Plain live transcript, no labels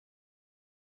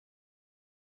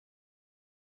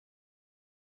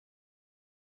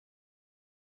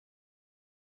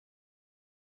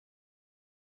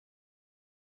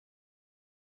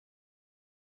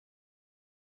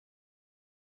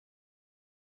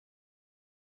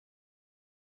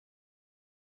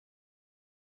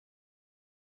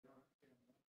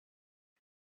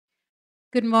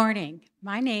Good morning.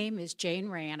 My name is Jane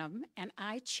Ranum, and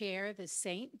I chair the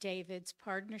St. David's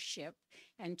Partnership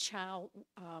and Child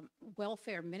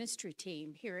Welfare Ministry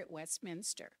team here at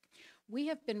Westminster. We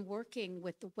have been working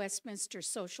with the Westminster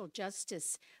Social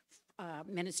Justice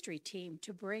Ministry team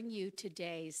to bring you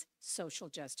today's Social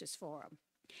Justice Forum.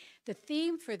 The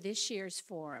theme for this year's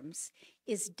forums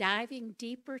is diving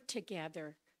deeper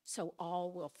together so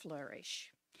all will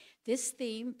flourish. This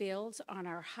theme builds on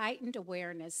our heightened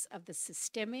awareness of the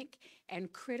systemic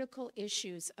and critical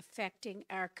issues affecting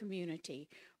our community,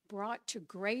 brought to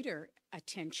greater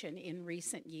attention in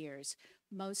recent years,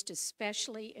 most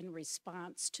especially in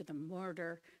response to the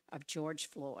murder of George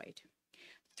Floyd.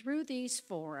 Through these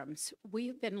forums,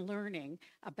 we've been learning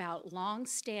about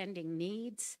long-standing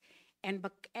needs and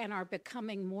are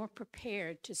becoming more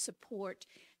prepared to support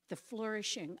the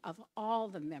flourishing of all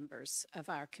the members of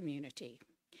our community.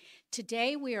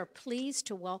 Today, we are pleased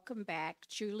to welcome back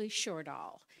Julie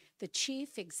Sjordahl, the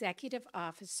Chief Executive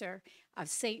Officer of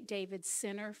St. David's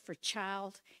Center for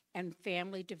Child and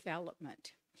Family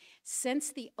Development.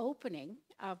 Since the opening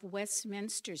of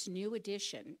Westminster's new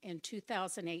addition in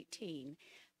 2018,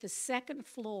 the second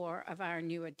floor of our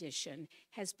new addition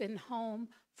has been home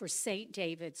for St.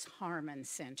 David's Harman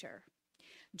Center.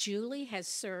 Julie has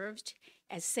served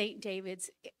as St. David's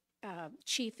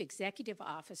Chief Executive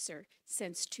Officer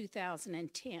since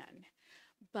 2010,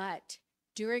 but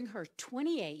during her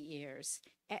 28 years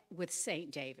with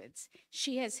St. David's,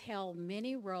 she has held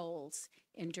many roles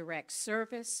in direct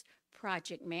service,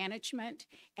 project management,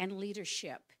 and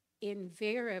leadership,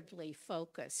 invariably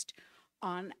focused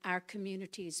on our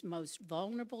community's most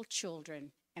vulnerable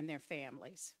children and their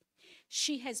families.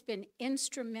 She has been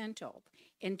instrumental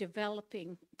in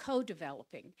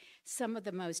co-developing some of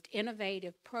the most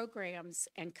innovative programs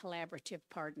and collaborative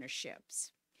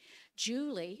partnerships.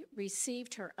 Julie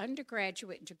received her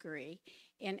undergraduate degree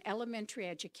in elementary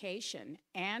education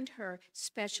and her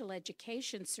special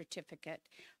education certificate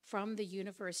from the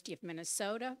University of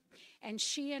Minnesota, and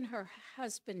she and her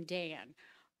husband, Dan,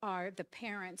 are the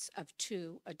parents of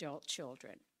 2 adult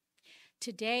children.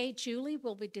 Today, Julie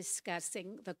will be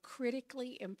discussing the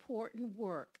critically important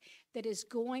work that is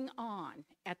going on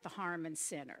at the Harman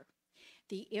Center,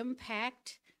 the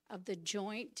impact of the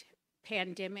joint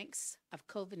pandemics of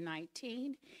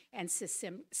COVID-19 and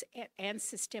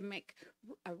systemic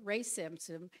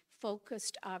racism,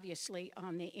 focused obviously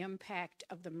on the impact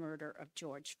of the murder of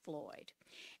George Floyd,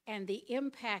 and the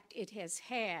impact it has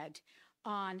had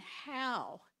on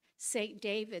how St.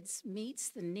 David's meets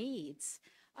the needs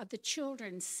of the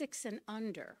children 6 and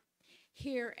under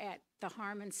here at the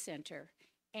Harman Center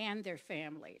and their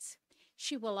families.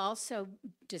 She will also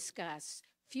discuss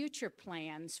future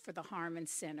plans for the Harman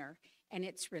Center and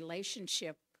its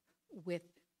relationship with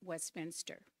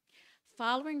Westminster.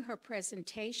 Following her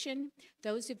presentation,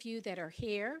 those of you that are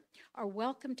here are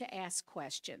welcome to ask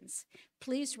questions.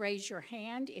 Please raise your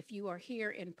hand if you are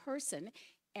here in person,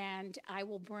 and I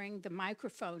will bring the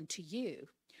microphone to you.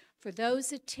 For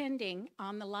those attending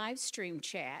on the live stream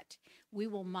chat, we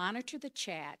will monitor the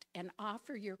chat and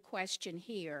offer your question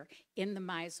here in the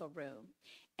Meisel room.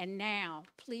 And now,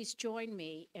 please join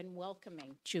me in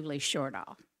welcoming Julie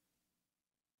Sjordahl.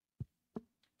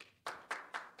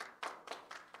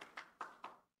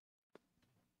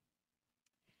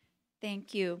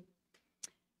 Thank you.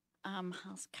 I'll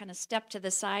kind of step to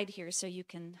the side here so you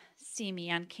can see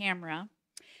me on camera.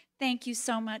 Thank you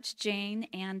so much, Jane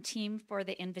and team, for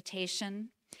the invitation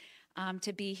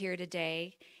to be here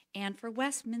today and for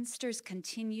Westminster's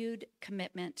continued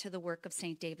commitment to the work of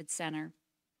St. David's Center.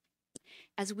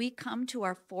 As we come to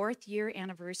our 4th year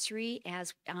anniversary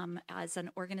as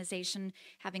an organization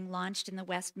having launched in the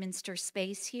Westminster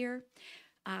space here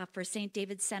for St.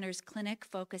 David's Center's clinic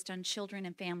focused on children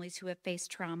and families who have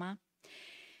faced trauma,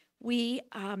 we,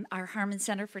 our Harman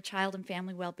Center for Child and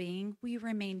Family Wellbeing, we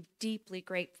remain deeply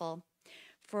grateful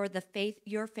for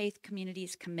your faith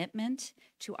community's commitment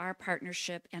to our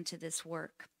partnership and to this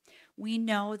work. We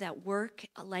know that work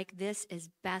like this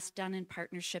is best done in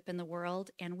partnership in the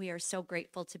world, and we are so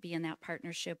grateful to be in that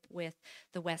partnership with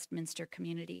the Westminster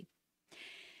community.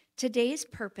 Today's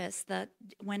purpose,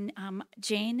 when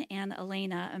Jane and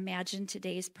Elena imagined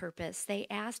today's purpose, they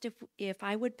asked if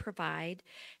I would provide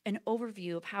an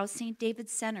overview of how St.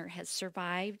 David's Center has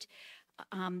survived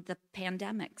the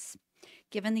pandemics,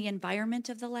 given the environment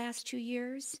of the last 2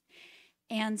 years.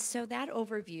 And so that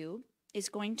overview is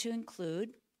going to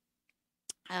include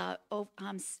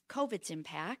COVID's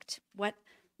impact, what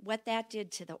that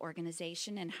did to the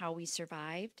organization and how we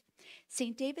survived,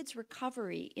 St. David's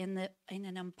recovery in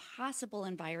an impossible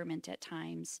environment at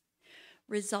times,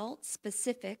 results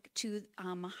specific to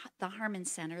the Harman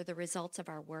Center, the results of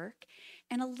our work,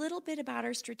 and a little bit about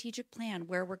our strategic plan,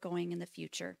 where we're going in the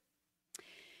future.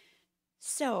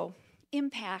 So,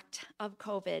 impact of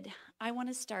COVID. I want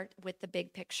to start with the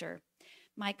big picture.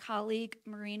 My colleague,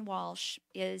 Maureen Walsh,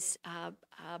 is a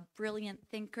brilliant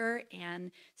thinker and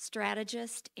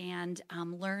strategist and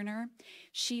learner.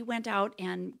 She went out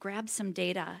and grabbed some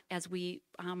data as we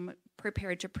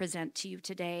prepared to present to you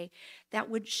today that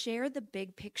would share the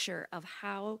big picture of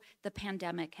how the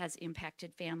pandemic has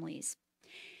impacted families.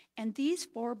 And these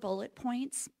 4 bullet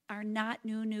points are not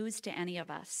new news to any of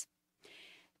us.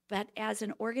 But as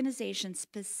an organization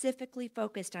specifically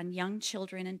focused on young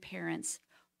children and parents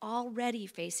already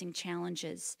facing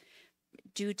challenges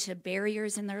due to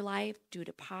barriers in their life, due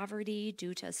to poverty,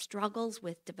 due to struggles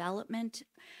with development,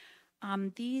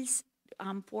 these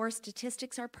 4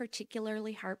 statistics are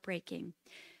particularly heartbreaking.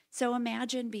 So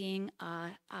imagine being a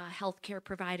healthcare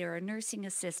provider, a nursing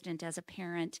assistant as a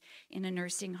parent in a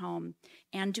nursing home,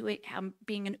 and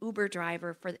being an Uber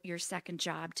driver for your second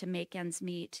job to make ends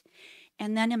meet.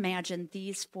 And then imagine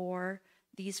these four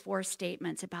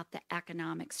statements about the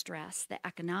economic stress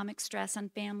on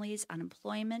families,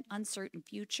 unemployment, uncertain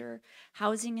future,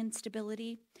 housing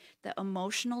instability, the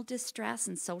emotional distress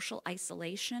and social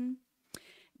isolation,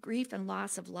 grief and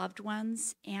loss of loved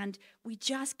ones. And we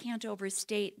just can't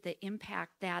overstate the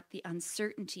impact that the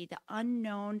uncertainty, the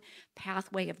unknown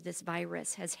pathway of this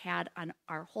virus has had on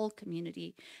our whole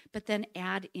community, but then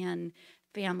add in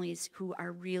families who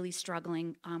are really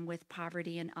struggling with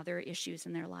poverty and other issues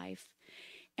in their life.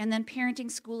 And then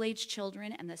parenting school-age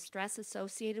children and the stress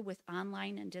associated with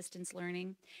online and distance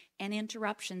learning and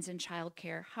interruptions in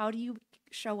childcare. How do you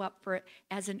show up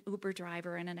as an Uber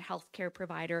driver and a healthcare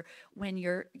provider when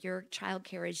your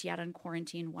childcare is yet on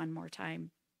quarantine one more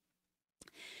time?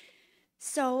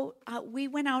 So we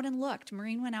went out and looked.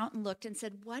 Maureen went out and looked and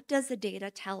said, what does the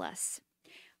data tell us?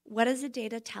 What does the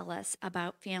data tell us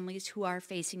about families who are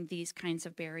facing these kinds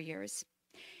of barriers?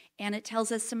 And it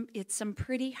tells us some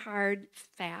pretty hard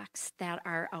facts that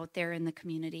are out there in the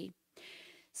community.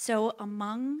 So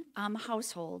among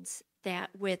households that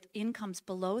with incomes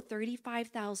below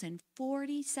 $35,000,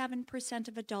 47%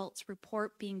 of adults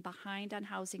report being behind on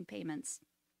housing payments.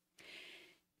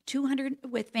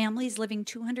 With families living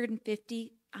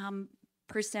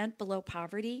 250% below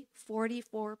poverty,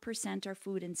 44% are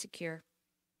food insecure.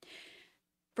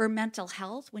 For mental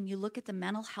health, when you look at the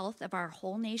mental health of our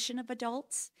whole nation of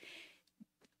adults,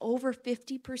 over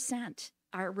 50%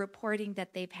 are reporting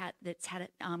that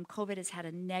COVID has had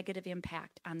a negative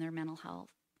impact on their mental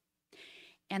health.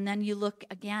 And then you look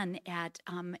again at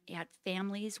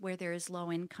families where there is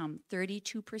low income.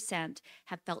 32%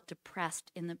 have felt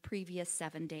depressed in the previous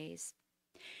 7 days.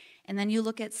 And then you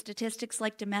look at statistics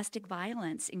like domestic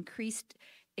violence increased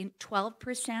in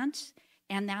 12%.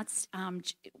 And that's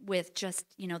with just,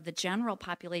 the general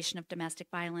population of domestic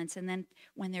violence. And then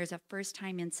when there's a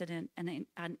first-time incident, an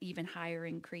even higher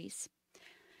increase.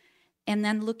 And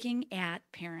then looking at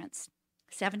parents,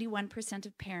 71%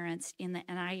 of parents in the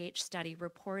NIH study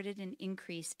reported an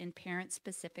increase in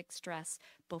parent-specific stress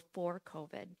before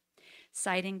COVID,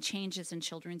 citing changes in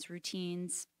children's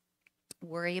routines,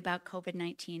 worry about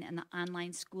COVID-19, and the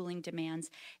online schooling demands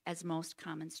as most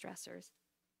common stressors.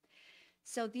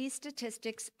 So these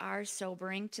statistics are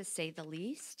sobering, to say the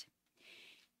least,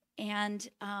 and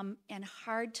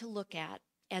hard to look at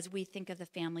as we think of the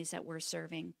families that we're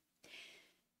serving.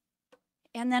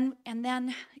 And then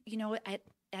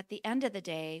at the end of the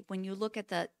day, when you look at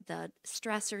the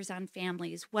stressors on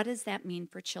families, what does that mean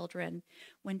for children?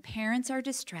 When parents are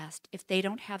distressed, if they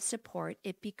don't have support,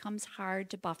 it becomes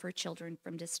hard to buffer children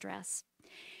from distress.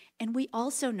 And we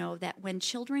also know that when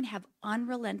children have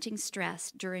unrelenting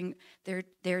stress during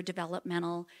their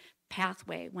developmental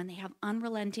pathway, when they have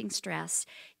unrelenting stress,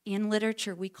 in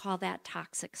literature we call that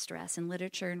toxic stress, in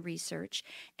literature and research,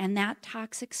 and that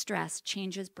toxic stress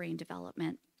changes brain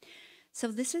development. So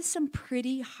this is some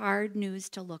pretty hard news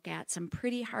to look at, some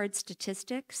pretty hard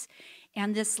statistics,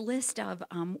 and this list of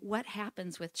what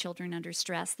happens with children under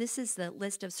stress. This is the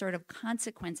list of sort of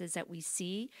consequences that we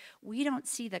see. We don't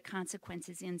see the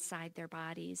consequences inside their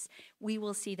bodies. We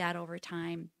will see that over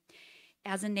time.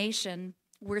 As a nation,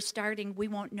 we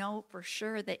won't know for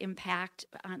sure the impact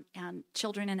on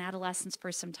children and adolescents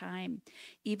for some time.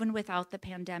 Even without the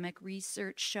pandemic,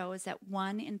 research shows that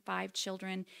 1 in 5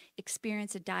 children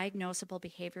experience a diagnosable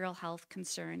behavioral health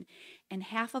concern, and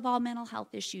half of all mental health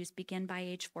issues begin by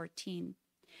age 14.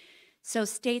 So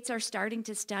states are starting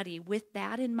to study, with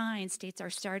that in mind, states are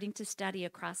starting to study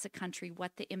across the country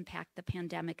what the impact the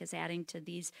pandemic is adding to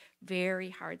these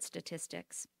very hard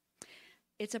statistics.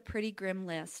 it's a pretty grim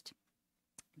list.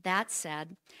 That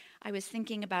said, I was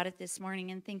thinking about it this morning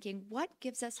and thinking, what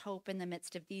gives us hope in the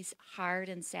midst of these hard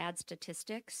and sad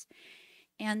statistics?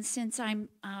 And since I'm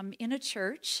in a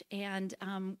church and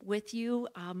with you,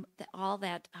 all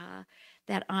that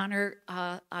honor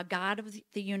a God of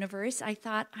the universe, I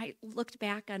thought I looked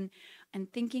back on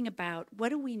and thinking about what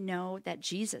do we know that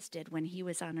Jesus did when he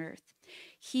was on earth.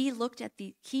 He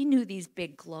knew these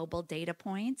big global data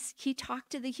points. He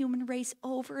talked to the human race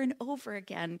over and over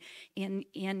again in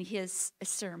his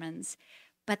sermons.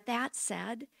 But that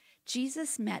said,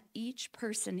 Jesus met each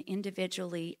person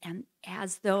individually and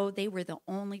as though they were the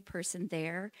only person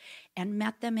there and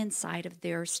met them inside of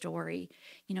their story.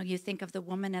 You know, you think of the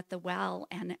woman at the well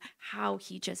and how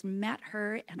he just met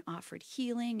her and offered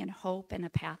healing and hope and a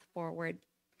path forward.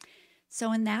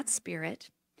 So in that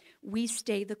spirit, we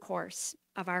stay the course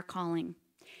of our calling.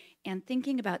 And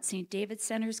thinking about St. David's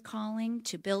Center's calling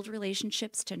to build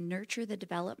relationships to nurture the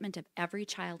development of every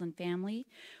child and family,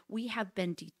 we have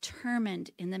been determined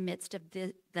in the midst of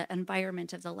the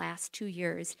environment of the last 2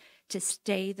 years to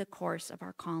stay the course of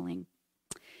our calling.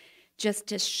 Just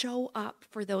to show up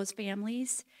for those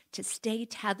families, to stay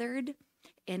tethered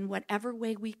in whatever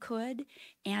way we could,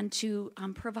 and to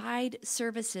provide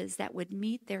services that would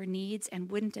meet their needs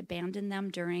and wouldn't abandon them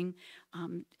during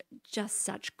just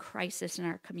such crisis in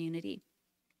our community.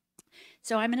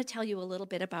 So I'm going to tell you a little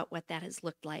bit about what that has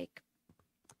looked like.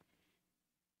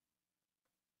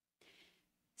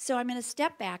 So I'm going to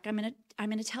step back. I'm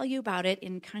going to tell you about it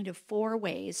in kind of 4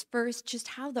 ways. First, just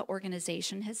how the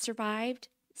organization has survived.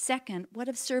 Second, what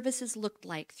have services looked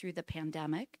like through the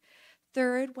pandemic?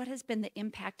 Third, what has been the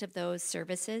impact of those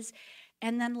services?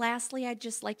 And then lastly, I'd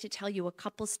just like to tell you a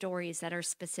couple stories that are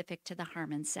specific to the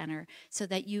Harman Center so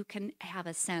that you can have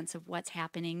a sense of what's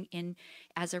happening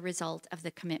as a result of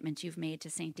the commitment you've made to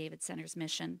St. David's Center's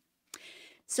mission.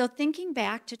 So thinking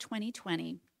back to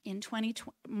 2020, in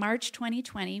March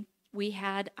 2020, we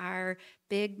had our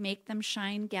big Make Them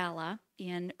Shine gala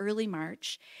in early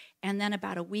March, and then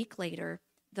about a week later,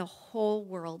 the whole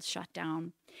world shut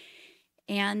down.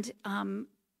 And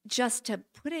just to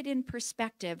put it in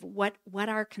perspective, what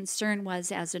our concern was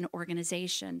as an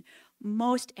organization,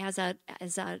 most as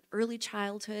a early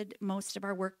childhood, most of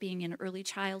our work being in early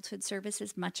childhood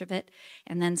services, much of it,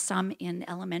 and then some in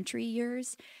elementary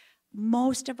years,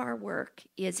 most of our work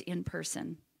is in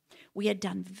person. We had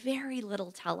done very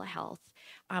little telehealth.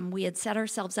 We had set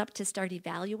ourselves up to start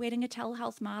evaluating a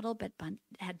telehealth model, but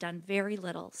had done very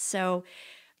little. So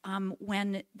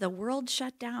when the world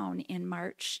shut down in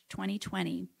March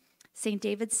 2020, St.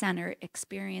 David's Center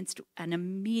experienced an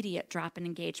immediate drop in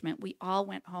engagement. We all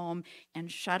went home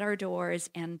and shut our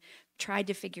doors and tried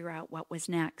to figure out what was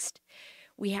next.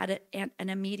 We had an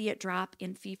immediate drop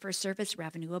in fee-for-service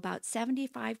revenue. About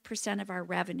 75% of our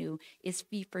revenue is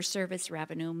fee-for-service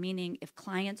revenue, meaning if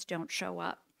clients don't show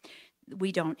up,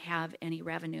 we don't have any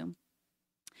revenue.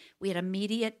 We had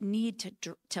immediate need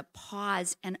to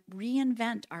pause and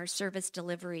reinvent our service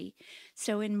delivery.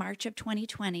 So in March of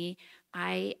 2020,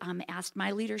 I asked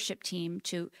my leadership team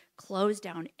to close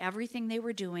down everything they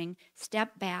were doing,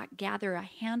 step back, gather a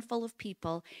handful of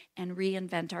people, and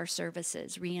reinvent our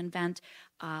services, reinvent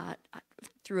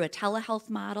through a telehealth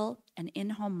model, an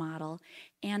in-home model,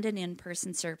 and an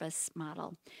in-person service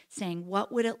model, saying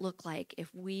what would it look like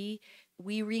if we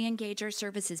re-engage our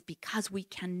services because we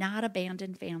cannot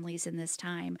abandon families in this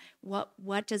time.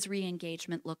 What does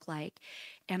re-engagement look like?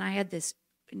 And I had this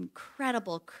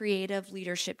incredible creative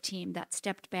leadership team that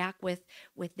stepped back with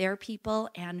their people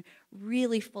and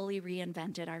really fully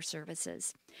reinvented our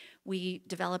services. We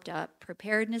developed a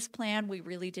preparedness plan. We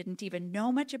really didn't even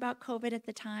know much about COVID at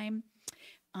the time.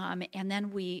 And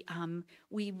then we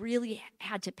really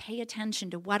had to pay attention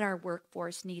to what our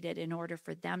workforce needed in order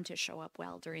for them to show up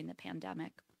well during the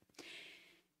pandemic.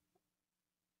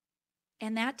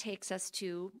 And that takes us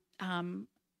to,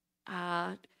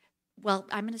 well,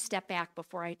 I'm going to step back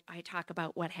before I talk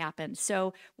about what happened.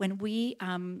 So when we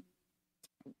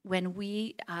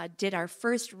did our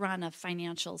first run of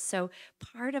financials, so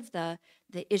part of the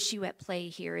issue at play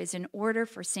here is in order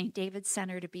for St. David's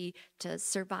Center to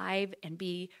survive and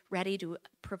be ready to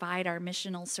provide our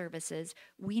missional services,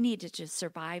 we needed to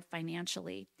survive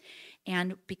financially.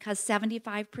 And because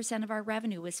 75% of our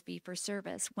revenue was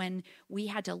fee-for-service, when we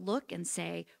had to look and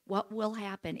say, what will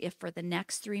happen if for the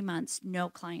next 3 months no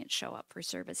clients show up for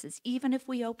services? Even if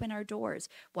we open our doors,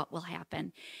 what will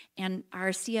happen? And our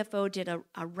CFO did a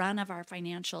run of our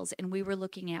financials, and we were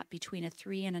looking at between a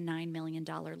 $3 and a $9 million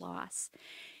loss.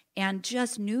 And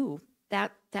just knew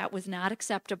that was not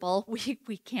acceptable.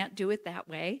 We can't do it that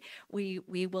way. We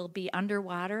will be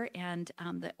underwater, and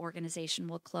the organization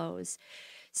will close.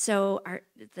 So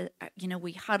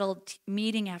we huddled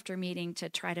meeting after meeting to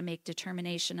try to make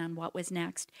determination on what was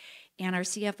next. And our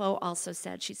CFO also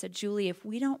said, she said, Julie, if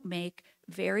we don't make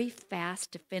very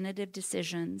fast, definitive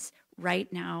decisions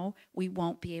right now, we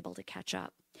won't be able to catch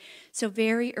up. So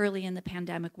very early in the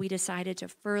pandemic, we decided to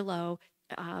furlough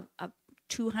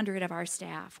 200 of our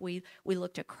staff. We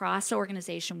looked across the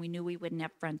organization. We knew we wouldn't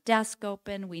have front desk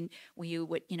open. We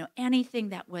would,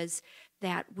 anything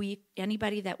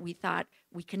anybody that we thought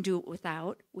we can do it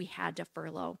without, we had to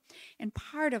furlough. And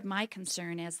part of my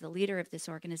concern as the leader of this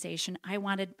organization, I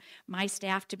wanted my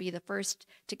staff to be the first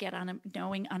to get on,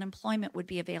 knowing unemployment would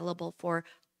be available for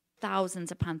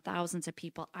thousands upon thousands of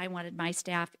people. I wanted my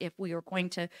staff, if we were going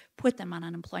to put them on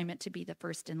unemployment, to be the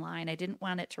first in line. I didn't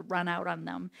want it to run out on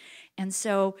them. And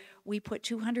so we put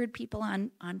 200 people on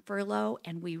furlough,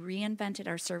 and we reinvented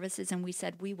our services, and we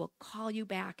said, we will call you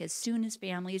back as soon as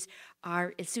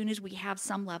we have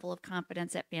some level of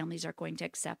confidence that families are going to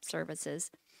accept services.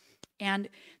 And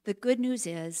the good news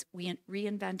is we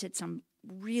reinvented some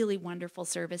really wonderful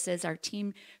services. Our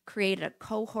team created a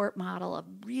cohort model, a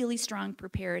really strong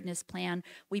preparedness plan.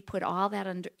 We put all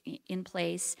that in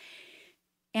place,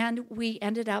 and we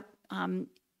ended up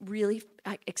really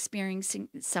experiencing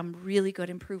some really good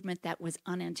improvement that was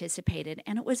unanticipated,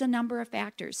 and it was a number of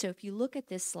factors. So if you look at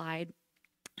this slide,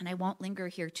 and I won't linger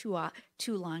here too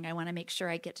long. I want to make sure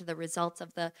I get to the results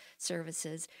of the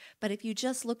services. But if you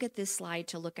just look at this slide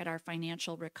to look at our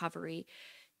financial recovery,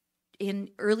 in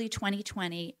early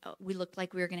 2020, we looked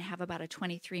like we were going to have about a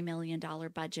 $23 million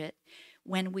budget.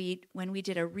 When we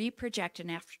did a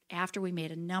reprojection after we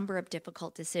made a number of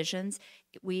difficult decisions,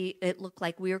 it looked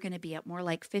like we were going to be at more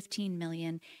like $15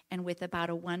 million, and with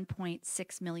about a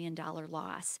 $1.6 million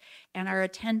loss. And our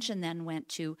attention then went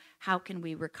to how can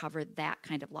we recover that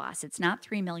kind of loss? It's not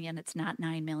 $3 million, it's not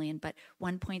 $9 million, but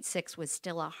 1.6 was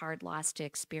still a hard loss to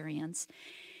experience.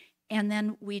 And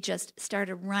then we just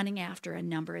started running after a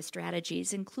number of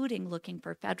strategies, including looking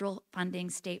for federal funding,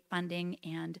 state funding,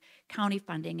 and county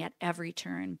funding at every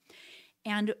turn.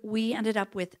 And we ended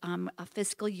up with a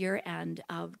fiscal year end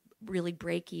of really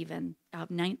break even,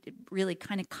 really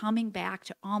kind of coming back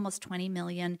to almost $20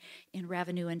 million in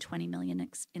revenue and $20 million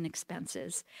in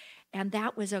expenses. And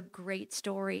that was a great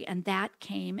story, and that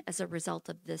came as a result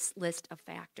of this list of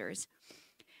factors.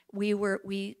 We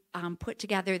put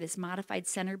together this modified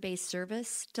center-based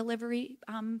service delivery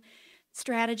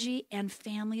strategy, and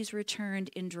families returned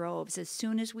in droves. As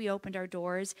soon as we opened our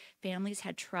doors, families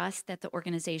had trust that the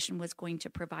organization was going to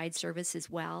provide services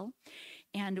well.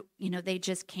 And, they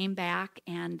just came back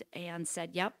and said,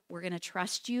 yep, we're going to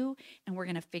trust you, and we're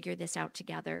going to figure this out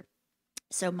together.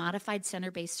 So modified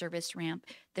center-based service ramp,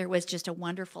 there was just a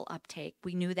wonderful uptake.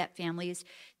 We knew that families,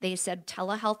 they said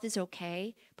telehealth is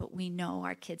okay, but we know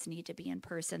our kids need to be in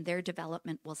person. Their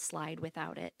development will slide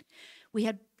without it.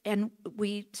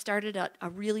 We started a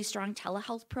really strong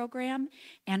telehealth program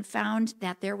and found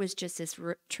that there was just this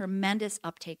tremendous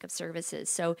uptake of services.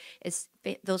 So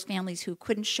those families who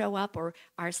couldn't show up, or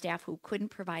our staff who couldn't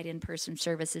provide in-person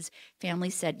services,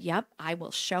 families said, yep, I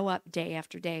will show up day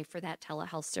after day for that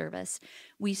telehealth service.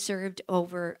 We served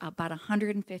over about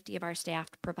 150 of our staff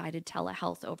provided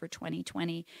telehealth over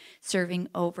 2020, serving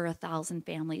over 1,000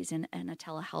 families in a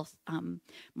telehealth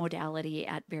modality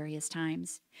at various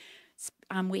times.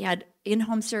 We had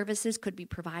in-home services could be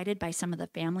provided by some of the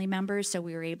family members, so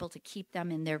we were able to keep them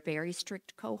in their very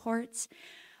strict cohorts.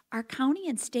 Our county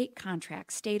and state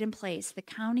contracts stayed in place. The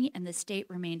county and the state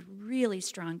remained really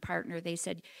strong partner. They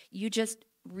said, you just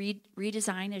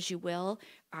redesign as you will.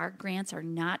 Our grants are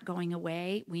not going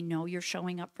away. We know you're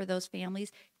showing up for those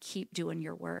families. Keep doing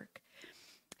your work.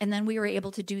 And then we were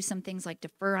able to do some things like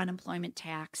defer unemployment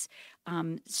tax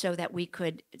so that we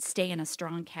could stay in a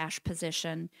strong cash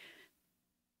position.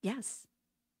 Yes.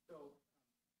 So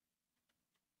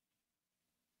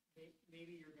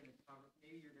maybe you're going to cover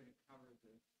this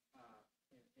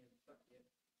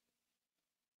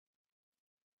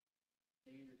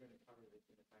maybe you're going to cover this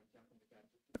in the time jump in the gun.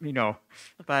 Let me know.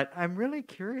 But I'm really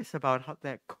curious about how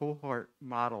that cohort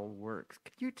model works.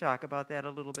 Could you talk about that a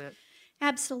little bit?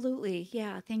 Absolutely.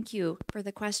 Yeah. Thank you for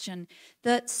the question.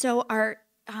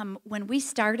 When we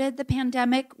started the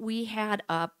pandemic, we had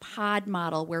a pod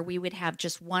model where we would have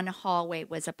just one hallway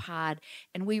was a pod,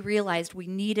 and we realized we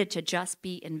needed to just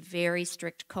be in very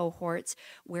strict cohorts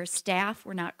where staff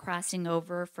were not crossing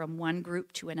over from one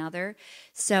group to another.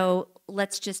 So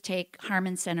let's just take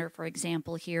Harman Center, for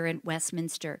example, here in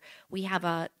Westminster. We have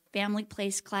a family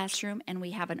place classroom, and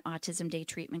we have an autism day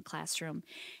treatment classroom.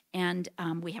 And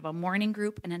we have a morning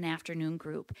group and an afternoon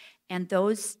group. And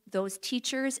those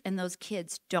teachers and those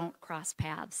kids don't cross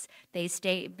paths. They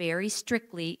stay very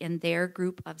strictly in their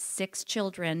group of 6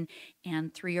 children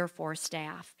and 3 or 4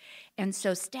 staff. And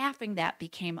so staffing that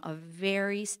became a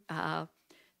very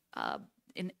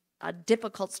a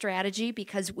difficult strategy,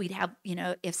 because we'd have,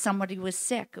 if somebody was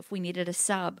sick, if we needed a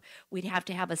sub, we'd have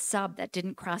to have a sub that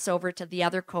didn't cross over to the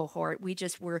other cohort. We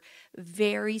just were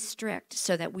very strict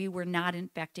so that we were not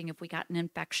infecting. If we got an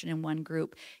infection in one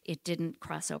group, it didn't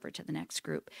cross over to the next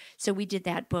group. So we did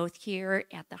that both here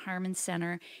at the Harman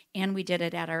Center, and we did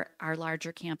it at our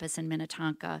larger campus in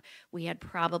Minnetonka. We had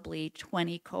probably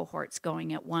 20 cohorts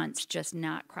going at once, just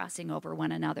not crossing over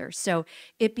one another. So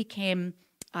it became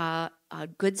a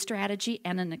good strategy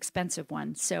and an expensive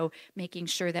one. So making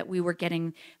sure that we were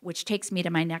getting, which takes me to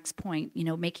my next point,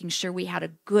 making sure we had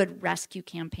a good rescue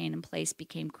campaign in place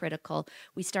became critical.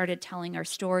 We started telling our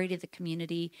story to the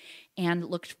community and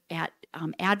looked at,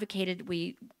 advocated.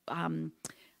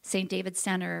 St. David's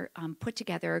Center put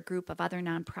together a group of other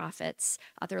nonprofits,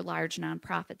 other large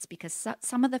nonprofits, because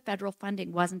some of the federal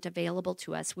funding wasn't available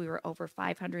to us. We were over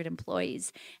 500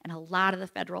 employees, and a lot of the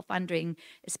federal funding,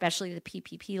 especially the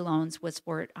PPP loans, was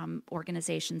for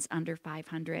organizations under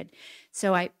 500.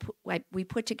 So we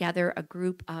put together a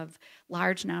group of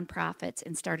large nonprofits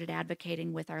and started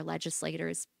advocating with our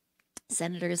legislators.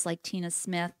 Senators like Tina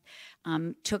Smith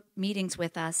took meetings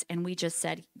with us, and we just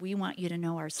said, we want you to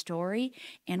know our story.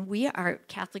 And we are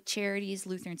Catholic Charities,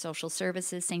 Lutheran Social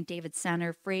Services, St. David's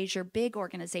Center, Fraser, big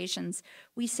organizations.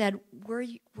 We said, we're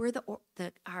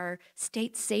our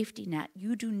state safety net.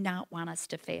 You do not want us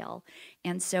to fail.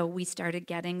 And so we started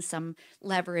getting some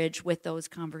leverage with those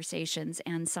conversations,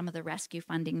 and some of the rescue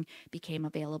funding became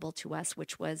available to us,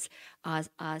 which was a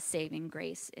saving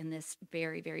grace in this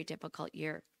very, very difficult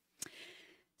year.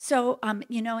 So, and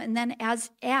then as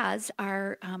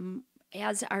our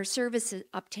services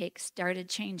uptake started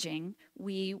changing,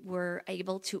 we were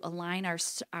able to align our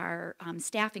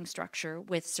staffing structure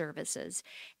with services,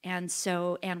 and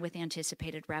with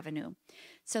anticipated revenue.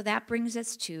 So that brings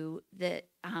us to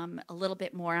a little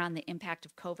bit more on the impact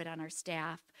of COVID on our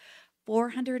staff.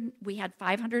 We had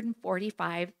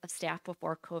 545 of staff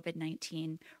before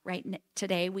COVID-19.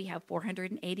 Today we have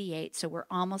 488, so we're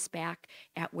almost back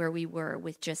at where we were,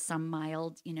 with just some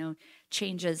mild,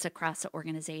 changes across the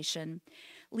organization.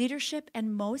 Leadership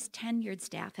and most tenured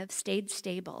staff have stayed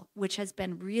stable, which has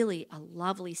been really a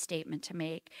lovely statement to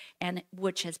make, and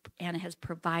has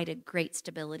provided great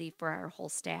stability for our whole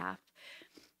staff.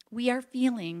 We are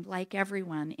feeling, like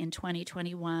everyone in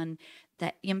 2021,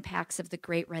 the impacts of the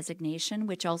Great Resignation,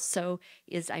 which also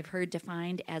is, I've heard,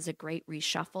 defined as a great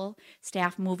reshuffle,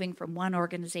 staff moving from one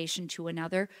organization to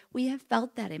another. We have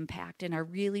felt that impact and are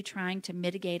really trying to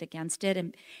mitigate against it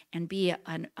and be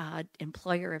an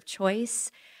employer of choice.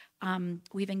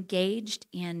 We've engaged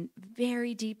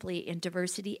very deeply in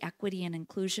diversity, equity, and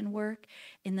inclusion work.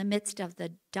 In the midst of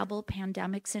the double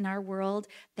pandemics in our world,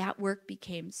 that work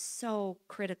became so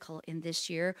critical in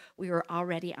this year. We were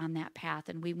already on that path,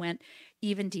 and we went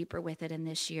even deeper with it in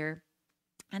this year.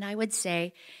 And I would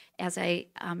say, as I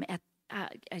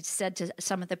said to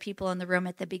some of the people in the room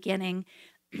at the beginning,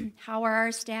 how are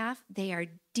our staff? They are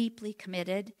deeply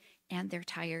committed, and they're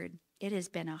tired. It has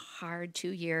been a hard 2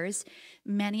 years.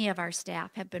 Many of our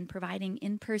staff have been providing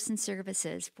in-person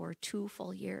services for 2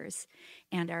 full years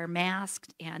and are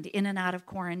masked and in and out of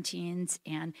quarantines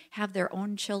and have their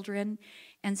own children.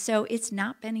 And so it's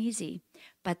not been easy,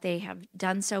 but they have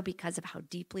done so because of how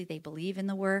deeply they believe in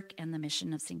the work and the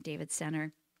mission of St. David's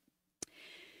Center.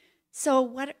 So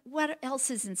what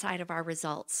else is inside of our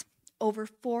results? Over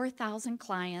 4,000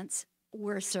 clients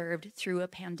were served through a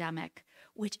pandemic,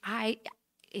 which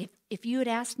if you had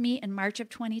asked me in March of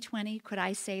 2020, could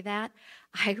I say that?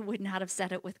 I would not have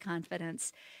said it with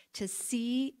confidence. To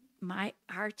see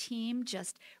our team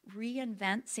just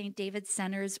reinvent St. David's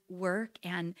Center's work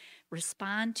and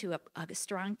respond to a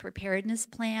strong preparedness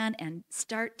plan and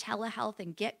start telehealth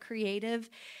and get creative,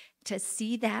 to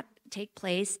see that take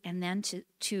place, and then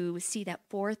to see that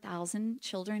 4,000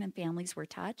 children and families were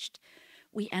touched.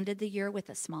 We ended the year with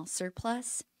a small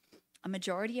surplus. A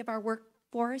majority of our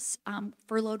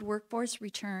furloughed workforce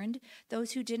returned.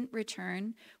 Those who didn't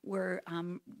return were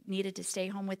needed to stay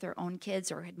home with their own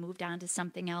kids or had moved on to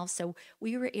something else. So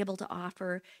we were able to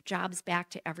offer jobs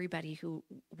back to everybody who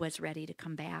was ready to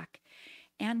come back.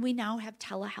 And we now have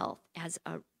telehealth as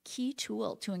a key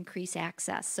tool to increase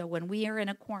access. So when we are in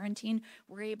a quarantine,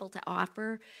 we're able to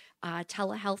offer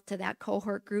telehealth to that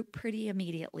cohort group pretty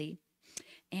immediately.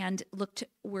 and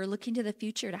we're looking to the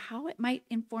future to how it might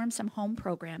inform some home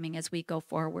programming as we go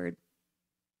forward.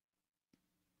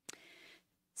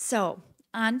 So,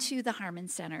 on to the Harman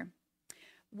Center.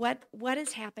 What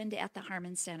has happened at the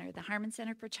Harman Center? The Harman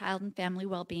Center for Child and Family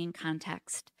Wellbeing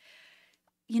context.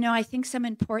 You know, I think some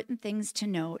important things to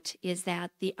note is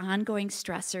that the ongoing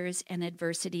stressors and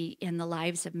adversity in the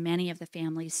lives of many of the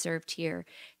families served here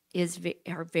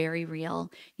are very real.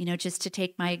 You know, just to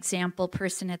take my example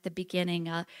person at the beginning,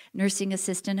 a nursing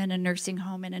assistant in a nursing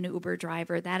home and an Uber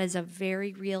driver, that is a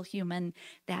very real human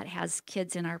that has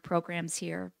kids in our programs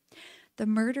here. The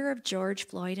murder of George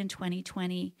Floyd in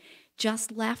 2020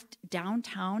 just left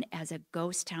downtown as a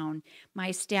ghost town. My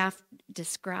staff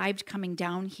described coming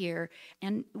down here,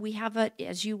 and we have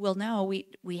as you will know,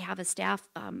 we have a staff,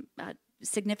 a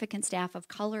significant staff of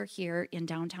color here in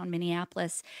downtown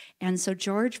Minneapolis, and so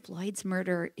George Floyd's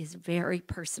murder is very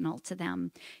personal to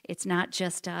them. It's not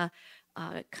just a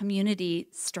community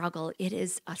struggle, it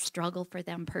is a struggle for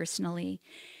them personally.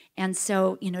 And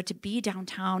so, you know, to be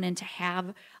downtown and to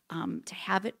have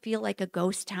it feel like a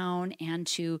ghost town, and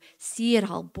to see it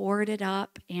all boarded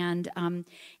up, and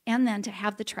then to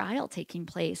have the trial taking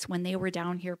place when they were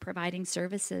down here providing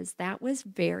services, that was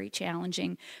very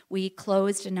challenging. We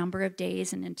closed a number of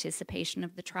days in anticipation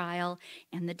of the trial,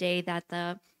 and the day that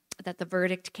the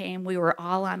verdict came, we were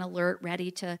all on alert, ready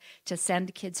to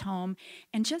send kids home.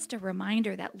 And just a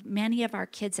reminder that many of our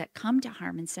kids that come to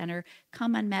Harman Center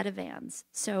come on Medivans.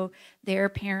 So their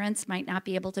parents might not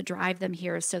be able to drive them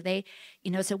here. So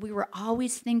so we were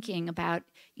always thinking about,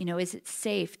 you know, is it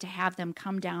safe to have them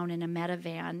come down in a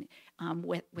Medivan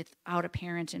without a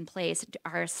parent in place?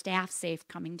 Are our staff safe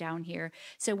coming down here?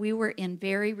 So we were in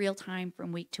very real time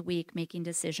from week to week making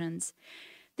decisions.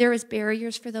 There is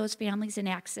barriers for those families in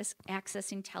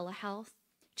accessing telehealth,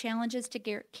 challenges to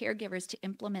caregivers to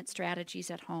implement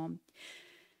strategies at home.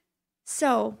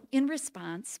 So in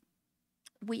response,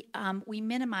 we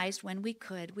minimized when we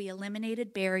could. We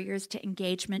eliminated barriers to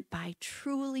engagement by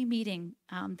truly meeting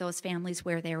those families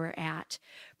where they were at,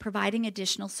 providing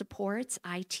additional supports,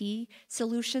 IT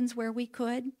solutions where we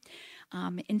could,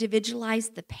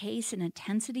 individualized the pace and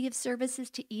intensity of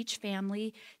services to each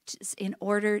family in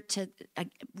order to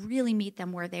really meet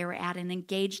them where they were at and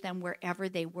engage them wherever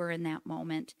they were in that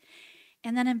moment.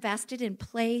 And then invested in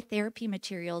play therapy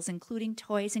materials, including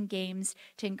toys and games,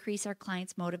 to increase our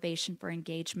clients' motivation for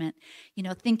engagement. You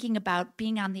know, thinking about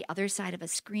being on the other side of a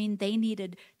screen, they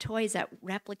needed toys that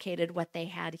replicated what they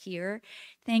had here.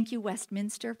 Thank you,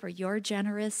 Westminster, for your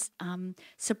generous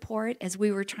support as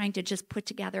we were trying to just put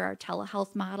together our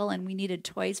telehealth model, and we needed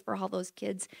toys for all those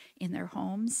kids in their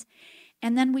homes.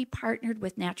 And then we partnered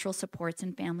with natural supports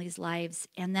in families' lives,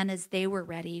 and then as they were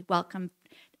ready, welcomed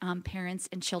parents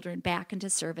and children back into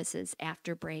services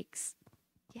after breaks.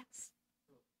 Yes.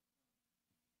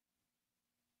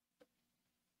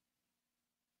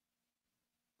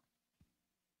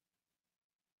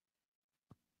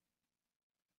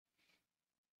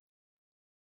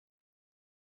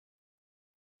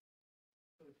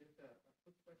 So just a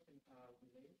quick question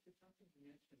related to something you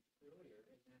mentioned earlier,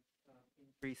 and that's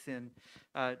increase in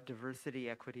diversity,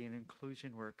 equity, and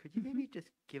inclusion work. Could you maybe just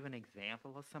give an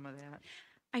example of some of that?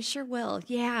 I sure will.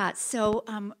 Yeah. So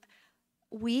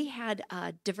we had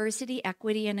a diversity,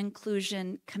 equity, and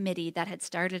inclusion committee that had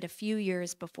started a few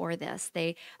years before this.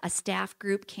 A staff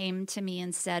group came to me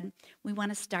and said, "We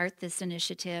want to start this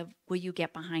initiative. Will you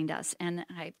get behind us?" And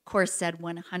I, of course, said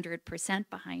 100%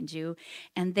 behind you.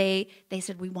 And they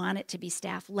said, "We want it to be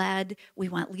staff-led. We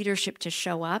want leadership to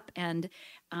show up." And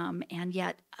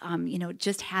yet,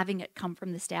 just having it come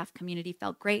from the staff community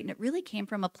felt great. And it really came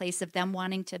from a place of them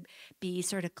wanting to be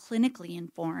sort of clinically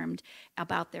informed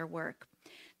about their work.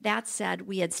 That said,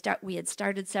 we had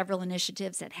started several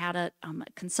initiatives that had a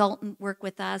consultant work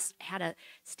with us, had a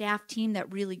staff team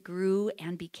that really grew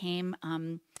and became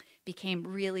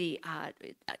really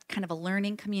kind of a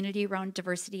learning community around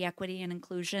diversity, equity, and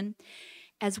inclusion.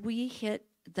 As we hit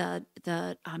the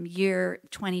year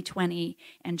 2020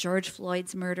 and George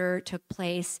Floyd's murder took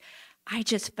place, I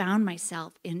just found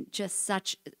myself in just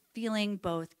such feeling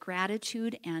both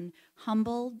gratitude and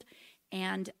humbled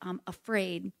and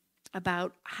afraid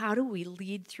about how do we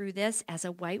lead through this as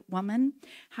a white woman?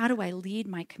 How do I lead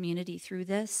my community through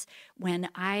this when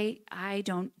I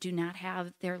do not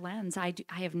have their lens? I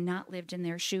have not lived in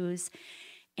their shoes.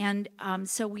 And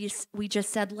so we just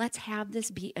said, let's have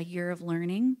this be a year of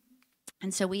learning.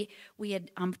 And so we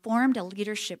had formed a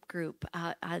leadership group,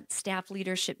 a staff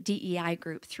leadership DEI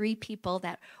group, 3 people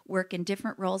that work in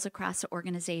different roles across the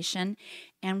organization.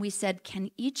 And we said, can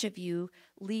each of you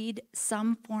lead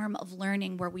some form of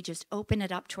learning where we just open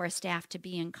it up to our staff to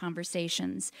be in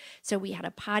conversations? So we had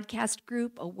a podcast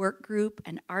group, a work group,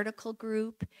 an article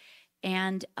group,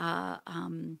 and a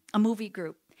movie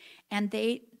group. And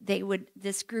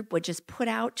this group would just put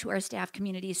out to our staff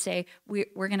community, say,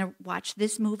 we're going to watch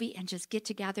this movie and just get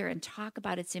together and talk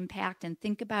about its impact and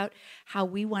think about how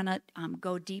we want to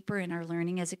go deeper in our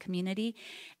learning as a community.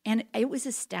 And it was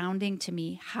astounding to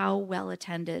me how well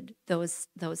attended those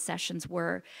sessions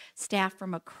were. Staff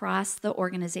from across the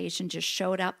organization just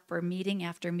showed up for meeting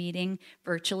after meeting,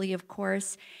 virtually, of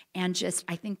course. And just,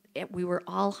 I think we were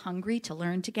all hungry to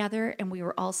learn together, and we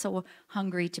were also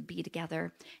hungry to be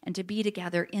together, and to be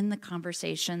together in the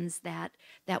conversations that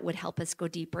would help us go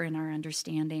deeper in our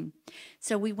understanding.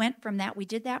 So we went from that. We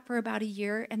did that for about a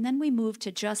year, and then we moved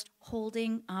to just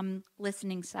holding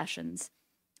listening sessions.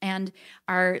 And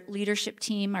our leadership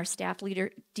team, our staff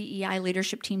leader, DEI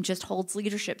leadership team, just holds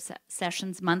leadership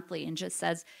sessions monthly and just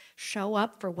says, show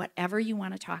up for whatever you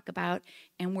want to talk about,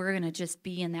 and we're going to just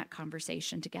be in that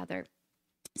conversation together.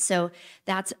 So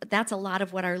that's a lot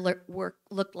of what our work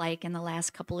looked like in the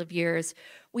last couple of years.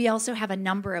 We also have a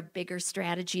number of bigger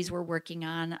strategies we're working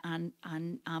on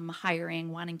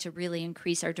hiring, wanting to really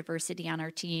increase our diversity on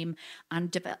our team,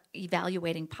 on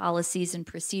evaluating policies and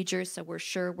procedures so we're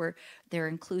sure they're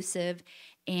inclusive,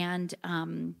 and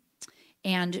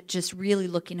just really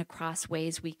looking across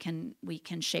ways we can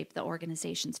shape the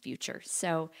organization's future.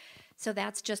 So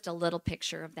that's just a little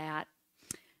picture of that.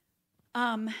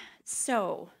 I'm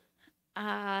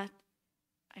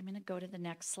going to go to the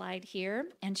next slide here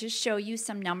and just show you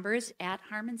some numbers at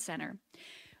Harman Center.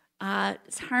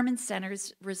 Harman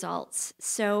Center's results.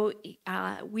 So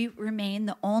we remain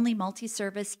the only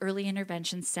multi-service early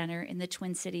intervention center in the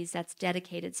Twin Cities that's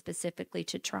dedicated specifically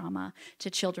to trauma, to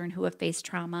children who have faced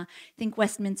trauma. I think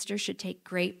Westminster should take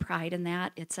great pride in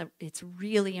that. It's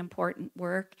really important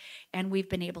work, and we've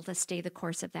been able to stay the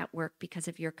course of that work because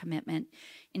of your commitment.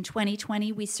 In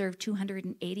 2020, we served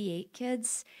 288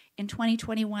 kids. In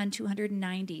 2021,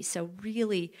 290. So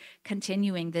really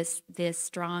continuing this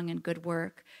strong and good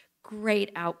work. Great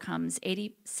outcomes.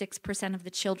 86% of the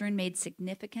children made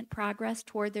significant progress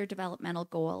toward their developmental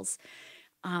goals.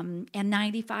 And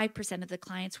 95% of the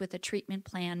clients with a treatment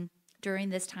plan during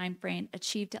this time frame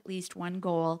achieved at least one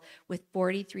goal, with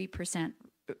 43%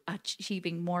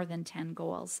 achieving more than 10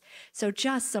 goals. So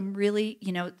just some really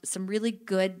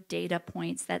good data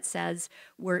points that says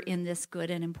we're in this good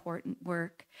and important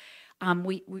work.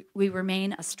 We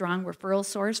remain a strong referral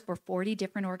source for 40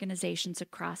 different organizations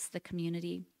across the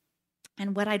community.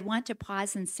 And what I'd want to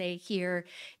pause and say here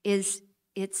is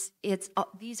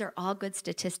these are all good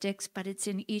statistics, but it's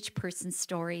in each person's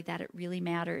story that it really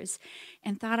matters.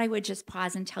 And thought I would just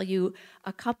pause and tell you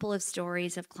a couple of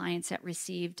stories of clients that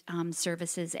received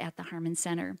services at the Harman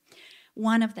Center.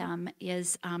 One of them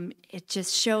is it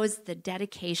just shows the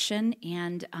dedication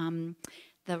and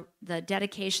the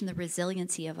dedication, the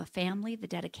resiliency of a family, the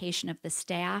dedication of the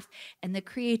staff, and the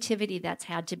creativity that's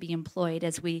had to be employed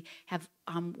as we have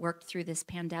worked through this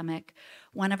pandemic.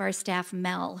 One of our staff,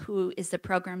 Mel, who is the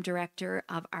program director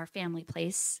of our Family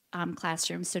Place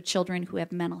classroom, so children who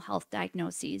have mental health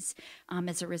diagnoses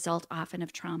as a result often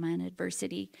of trauma and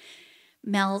adversity.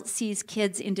 Mel sees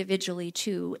kids individually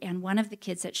too, and one of the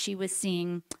kids that she was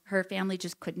seeing, her family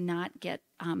just could not get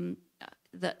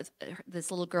this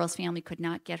little girl's family could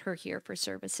not get her here for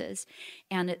services,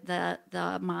 and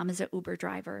the mom is an Uber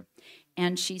driver,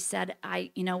 and she said,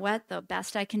 you know what, the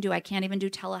best I can do, I can't even do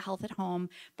telehealth at home,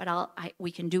 but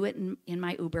we can do it in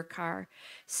my Uber car.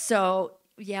 So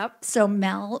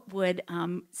Mel would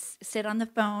sit on the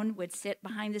phone, would sit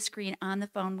behind the screen on the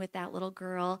phone with that little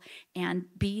girl and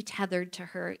be tethered to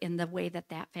her in the way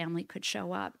that family could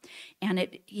show up. And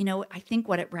I think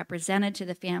what it represented to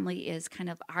the family is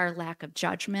kind of our lack of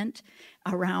judgment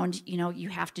around, you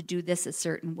have to do this a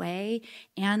certain way,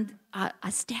 and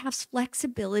a staff's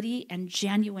flexibility and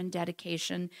genuine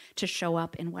dedication to show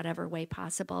up in whatever way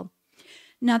possible.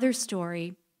 Another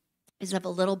story is of a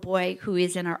little boy who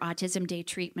is in our Autism Day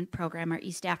Treatment Program, our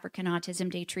East African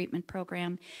Autism Day Treatment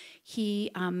Program.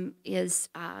 He is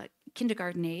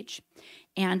kindergarten age,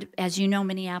 and as you know,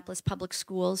 Minneapolis Public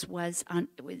Schools was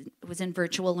in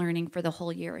virtual learning for the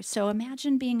whole year. So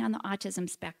imagine being on the autism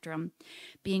spectrum,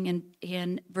 being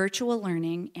in virtual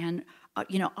learning, and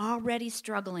already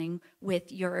struggling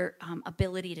with your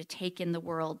ability to take in the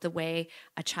world the way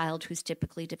a child who's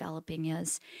typically developing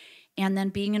is. and then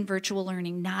being in virtual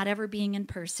learning, not ever being in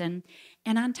person.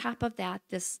 And on top of that,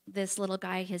 this little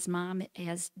guy, his mom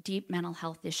has deep mental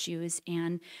health issues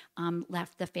and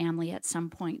left the family at some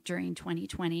point during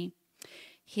 2020.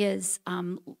 His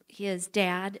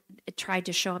dad tried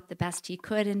to show up the best he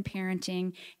could in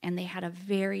parenting, and they had a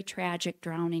very tragic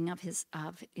drowning of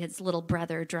his little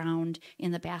brother drowned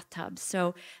in the bathtub.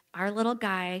 So our little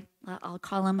guy, I'll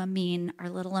call him Amin, our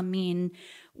little Amin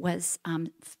was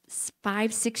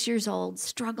 5, 6 years old,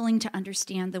 struggling to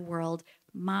understand the world.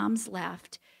 Mom's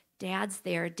left, dad's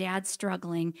there, dad's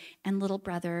struggling, and little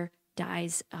brother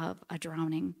dies of a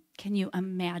drowning. Can you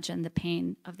imagine the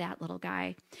pain of that little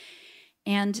guy?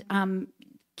 And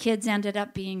kids ended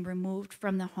up being removed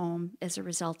from the home as a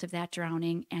result of that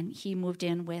drowning, and he moved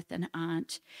in with an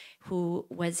aunt who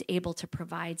was able to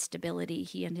provide stability.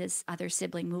 He and his other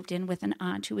sibling moved in with an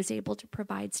aunt who was able to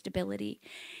provide stability.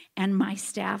 And my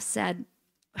staff said,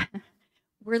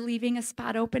 we're leaving a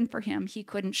spot open for him. He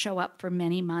couldn't show up for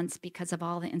many months because of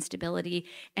all the instability.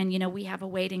 And, we have a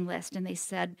waiting list. And they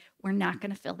said, we're not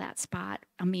going to fill that spot.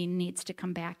 Amin needs to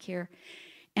come back here.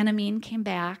 And Amin came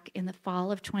back in the fall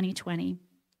of 2020,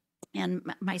 and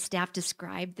my staff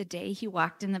described the day he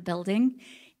walked in the building,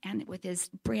 and with his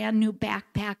brand new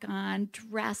backpack on,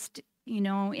 dressed,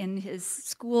 in his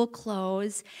school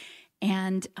clothes,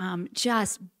 and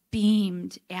just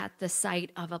beamed at the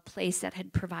sight of a place that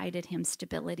had provided him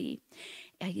stability.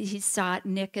 He saw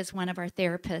Nick as one of our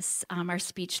therapists, our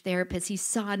speech therapists. He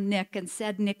saw Nick and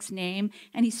said Nick's name,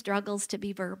 and he struggles to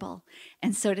be verbal.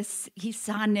 And so he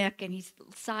saw Nick, and he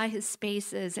saw his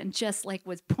spaces, and just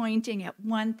was pointing at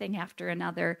one thing after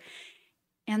another.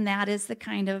 And that is the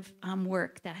kind of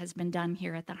work that has been done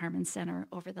here at the Harman Center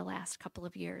over the last couple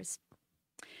of years.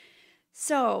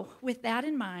 So with that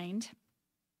in mind,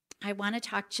 I want to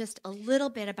talk just a little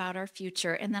bit about our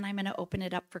future, and then I'm going to open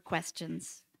it up for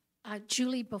questions.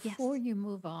 Julie, before you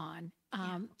move on,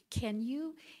 can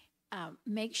you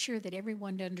make sure that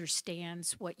everyone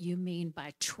understands what you mean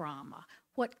by trauma?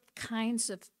 What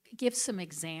kinds of, give some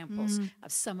examples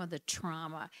of some of the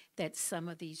trauma that some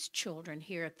of these children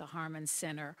here at the Harman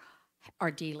Center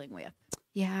are dealing with?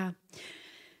 Yeah.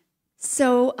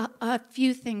 So a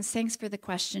few things. Thanks for the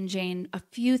question, Jane. A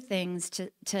few things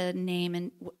to name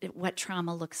and what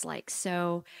trauma looks like.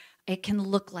 So it can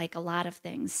look like a lot of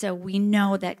things. So we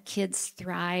know that kids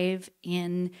thrive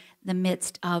in the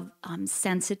midst of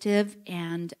sensitive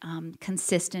and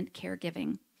consistent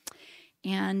caregiving.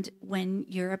 And when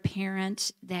you're a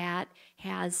parent that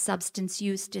has substance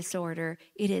use disorder,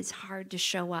 it is hard to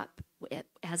show up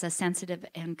as a sensitive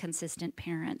and consistent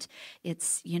parent.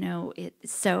 It's,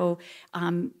 so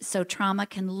trauma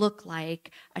can look like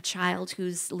a child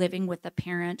who's living with a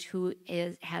parent who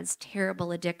has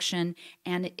terrible addiction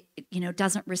and,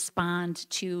 doesn't respond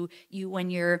to you when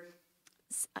you're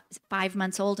 5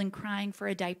 months old and crying for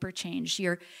a diaper change.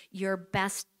 Your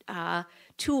best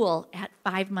tool at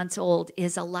 5 months old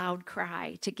is a loud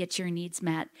cry to get your needs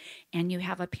met, and you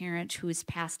have a parent who's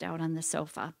passed out on the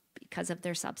sofa because of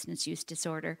their substance use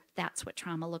disorder. That's what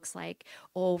trauma looks like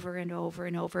over and over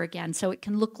and over again. So it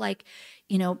can look like,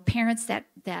 parents that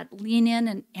lean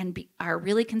in and are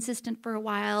really consistent for a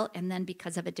while, and then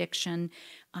because of addiction,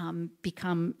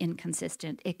 become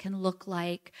inconsistent. It can look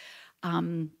like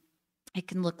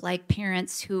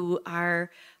parents who are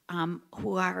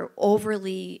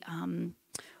overly,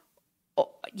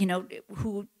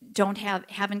 who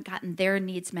haven't gotten their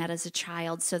needs met as a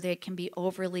child, so they can be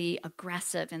overly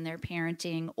aggressive in their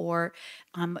parenting, or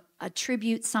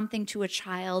attribute something to a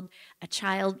child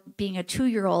being a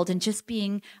 2-year-old and just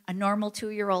being a normal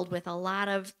 2-year-old with a lot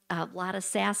of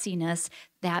sassiness.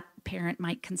 That parent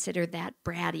might consider that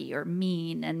bratty or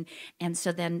mean, and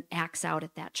so then acts out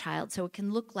at that child. So it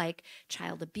can look like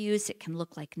child abuse, it can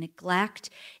look like neglect,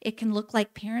 it can look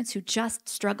like parents who just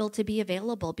struggle to be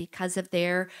available because of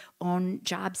their own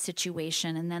job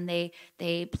situation, and then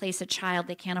they place a child,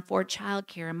 they can't afford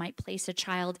childcare, and might place a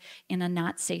child in a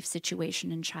not safe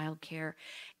situation in childcare.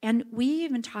 And we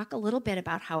even talk a little bit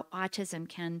about how autism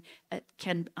can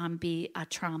be a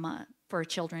trauma for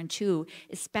children too,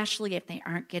 especially if they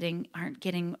aren't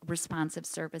getting responsive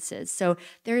services. So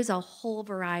there's a whole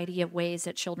variety of ways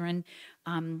that children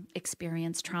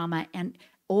experience trauma, and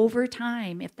over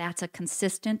time, if that's a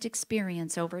consistent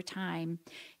experience over time,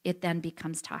 it then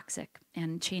becomes toxic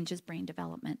and changes brain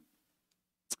development.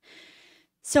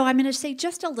 So I'm going to say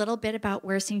just a little bit about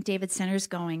where St. David's Center is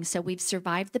going. So we've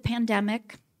survived the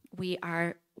pandemic. We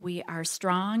are we are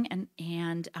strong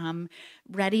and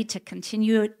ready to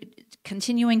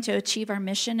continuing to achieve our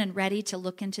mission and ready to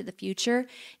look into the future.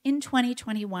 In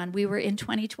 2021, we were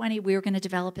going to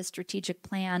develop a strategic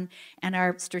plan, and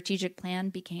our strategic plan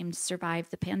became Survive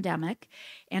the Pandemic.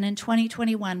 And in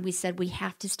 2021, we said we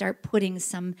have to start putting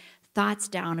some thoughts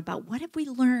down about what have we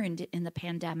learned in the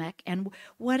pandemic and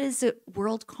what is the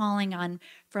world calling on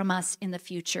from us in the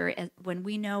future. When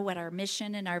we know what our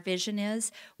mission and our vision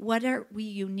is, what are we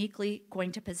uniquely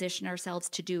going to position ourselves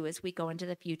to do as we go into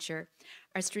the future?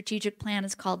 Our strategic plan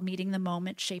is called Meeting the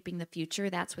Moment, Shaping the Future.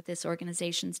 That's what this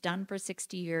organization's done for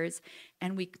 60 years,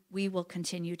 and we will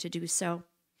continue to do so.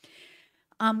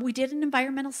 We did an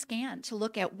environmental scan to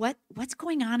look at what's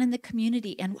going on in the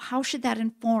community and how should that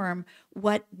inform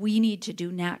what we need to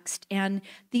do next. And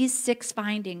these 6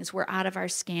 findings were out of our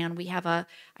scan. We have I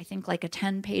think like a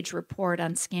 10-page report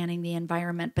on scanning the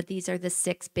environment, but these are the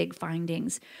 6 big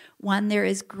findings. 1, there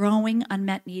is growing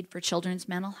unmet need for children's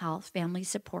mental health, family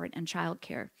support, and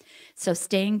childcare. So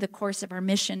staying the course of our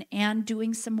mission and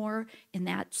doing some more in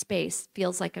that space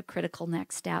feels like a critical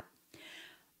next step.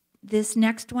 This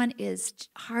next one is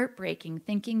heartbreaking,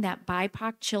 thinking that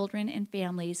BIPOC children and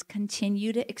families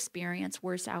continue to experience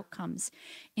worse outcomes.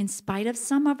 In spite of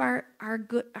some of our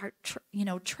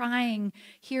trying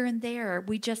here and there,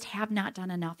 we just have not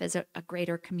done enough as a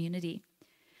greater community.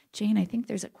 Jane, I think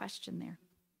there's a question there.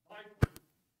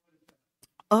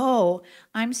 Oh,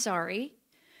 I'm sorry.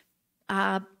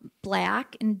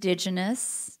 Black,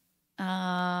 Indigenous,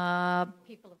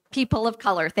 people of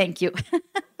color, thank you.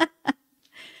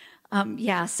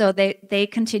 Yeah, so they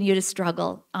continue to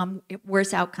struggle.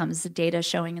 Worse outcomes, the data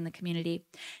showing in the community.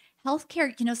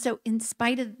 Healthcare, so in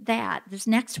spite of that, this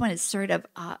next one is sort of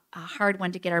a hard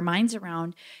one to get our minds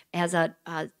around as a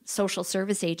social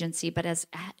service agency, but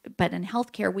in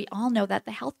healthcare, we all know that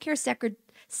the healthcare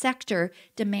sector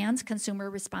demands consumer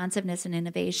responsiveness and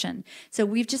innovation. So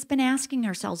we've just been asking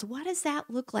ourselves, what does that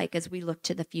look like as we look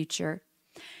to the future?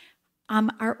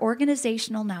 Our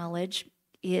organizational knowledge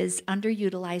is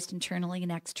underutilized internally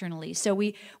and externally. So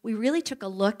we really took a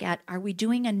look at, are we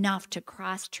doing enough to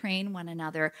cross-train one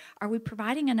another? Are we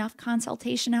providing enough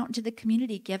consultation out into the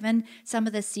community, given some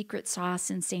of the secret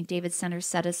sauce in St. David's Center's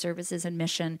set of services and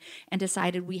mission, and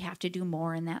decided we have to do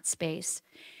more in that space?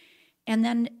 And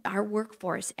then our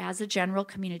workforce, as a general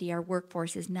community, our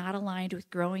workforce is not aligned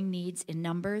with growing needs in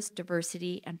numbers,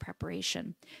 diversity, and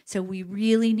preparation. So we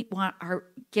really are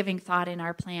giving thought in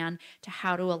our plan to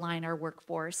how to align our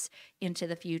workforce into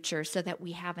the future so that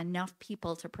we have enough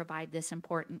people to provide this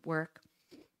important work.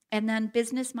 And then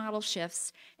business model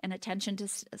shifts and attention to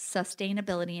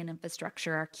sustainability and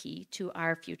infrastructure are key to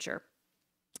our future.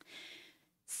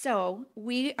 So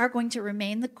we are going to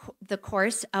remain the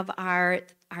course of our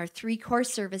 3 core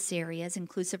service areas: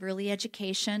 inclusive early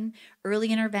education,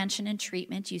 early intervention and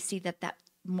treatment. You see that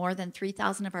more than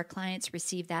 3,000 of our clients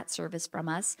receive that service from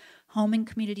us, home and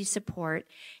community support.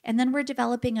 And then we're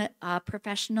developing a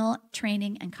professional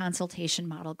training and consultation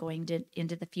model going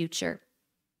into the future.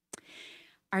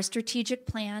 Our strategic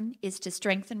plan is to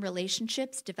strengthen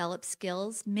relationships, develop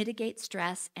skills, mitigate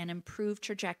stress, and improve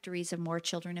trajectories of more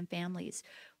children and families.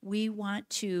 We want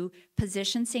to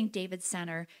position St. David's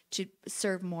Center to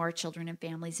serve more children and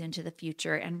families into the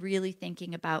future, and really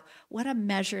thinking about what a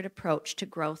measured approach to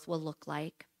growth will look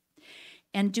like.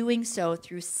 And doing so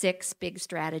through 6 big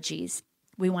strategies.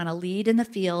 We want to lead in the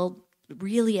field,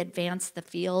 really advance the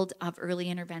field of early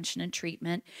intervention and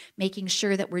treatment, making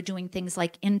sure that we're doing things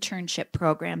like internship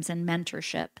programs and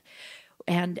mentorship,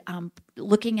 and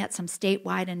looking at some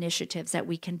statewide initiatives that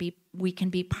we can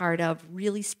be part of,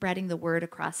 really spreading the word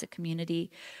across the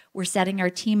community. We're setting our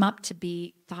team up to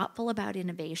be thoughtful about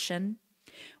innovation.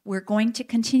 We're going to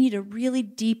continue to really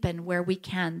deepen where we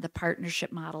can the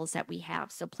partnership models that we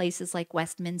have. So places like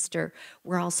Westminster,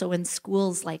 we're also in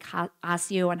schools like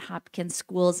Osseo and Hopkins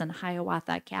schools and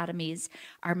Hiawatha academies,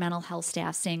 our mental health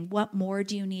staff saying, what more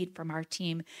do you need from our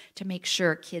team to make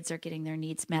sure kids are getting their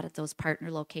needs met at those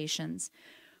partner locations?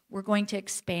 We're going to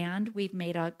expand. We've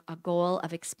made a goal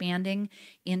of expanding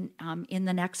in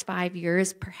the next 5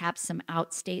 years, perhaps some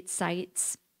outstate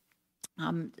sites.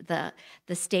 The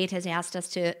state has asked us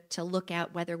to look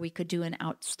at whether we could do an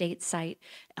outstate site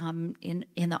in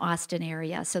the Austin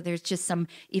area. So there's just some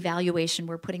evaluation.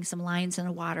 We're putting some lines in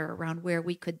the water around where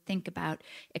we could think about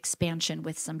expansion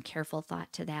with some careful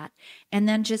thought to that. And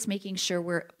then just making sure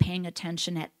we're paying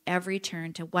attention at every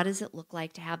turn to what does it look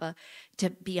like to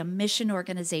be a mission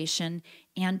organization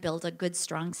and build a good,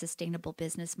 strong, sustainable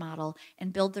business model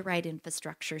and build the right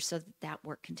infrastructure so that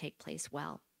work can take place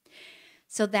well.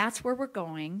 So that's where we're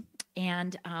going,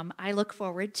 and I look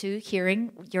forward to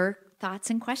hearing your thoughts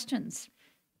and questions.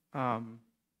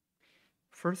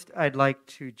 First, I'd like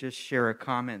to just share a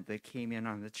comment that came in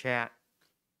on the chat.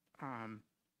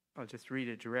 I'll just read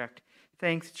it direct.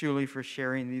 Thanks, Julie, for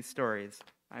sharing these stories.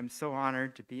 I'm so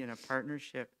honored to be in a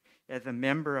partnership as a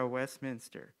member of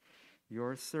Westminster.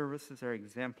 Your services are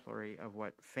exemplary of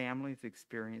what families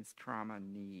experience trauma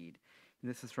need. And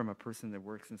this is from a person that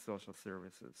works in social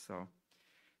services. So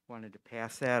wanted to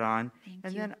pass that on.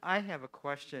 Thank you. Then I have a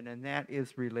question, and that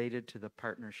is related to the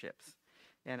partnerships.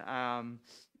 And,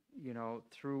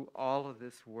 through all of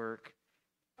this work,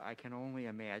 I can only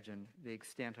imagine the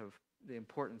extent of the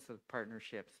importance of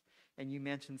partnerships. And you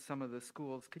mentioned some of the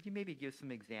schools. Could you maybe give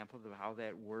some examples of how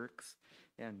that works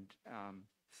and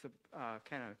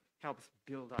kind of helps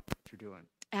build up what you're doing?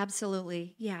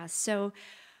 Absolutely. Yeah. So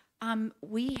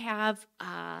we have,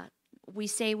 we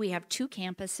say we have 2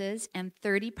 campuses and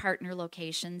 30 partner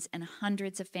locations and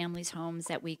hundreds of families' homes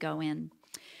that we go in.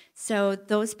 So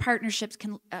those partnerships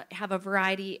can have a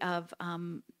variety of,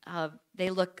 they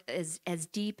look as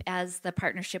deep as the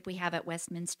partnership we have at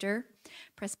Westminster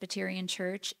Presbyterian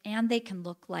Church, and they can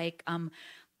look like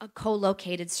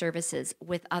co-located services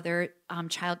with other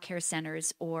child care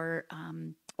centers or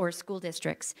school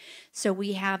districts. So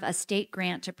we have a state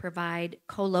grant to provide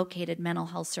co-located mental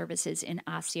health services in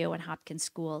Osseo and Hopkins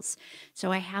schools.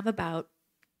 So I have about,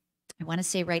 I want to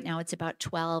say right now it's about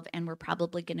 12, and we're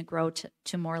probably going to grow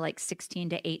to more like 16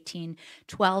 to 18,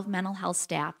 12 mental health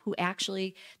staff who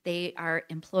actually, they are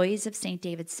employees of St.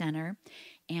 David's Center,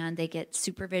 and they get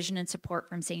supervision and support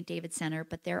from St. David's Center,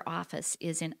 but their office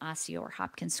is in Osseo or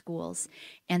Hopkins schools.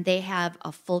 And they have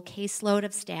a full caseload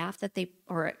of staff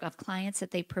or of clients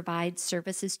that they provide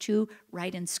services to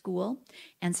right in school.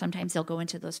 And sometimes they'll go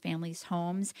into those families'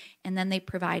 homes, and then they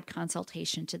provide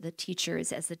consultation to the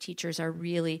teachers, as the teachers are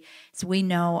really, so we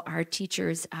know our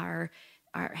teachers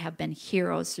have been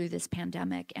heroes through this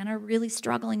pandemic and are really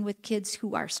struggling with kids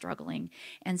who are struggling.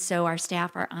 And so our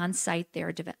staff are on site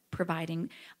there providing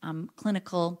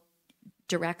clinical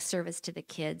direct service to the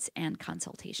kids and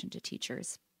consultation to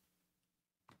teachers.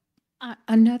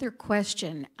 Another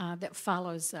question that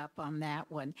follows up on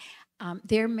that one.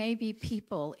 There may be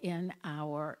people in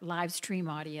our live stream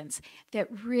audience that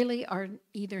really are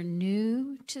either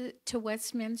new to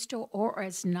Westminster or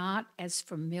not as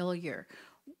familiar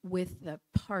with the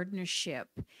partnership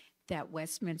that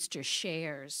Westminster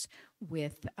shares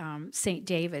with St.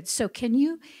 David's. So can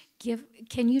you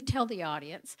tell the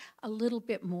audience a little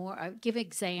bit more, give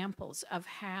examples of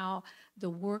how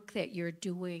the work that you're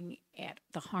doing at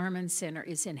the Harman Center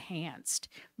is enhanced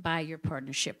by your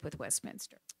partnership with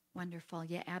Westminster? Wonderful.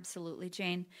 Yeah, absolutely,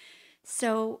 Jane.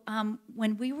 So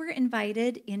when we were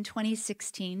invited in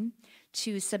 2016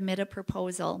 to submit a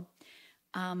proposal,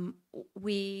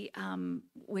 we're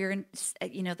in,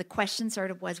 the question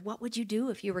sort of was, what would you do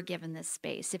if you were given this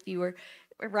space? If you were,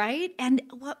 right? And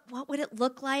what would it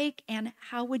look like? And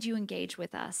how would you engage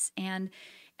with us? And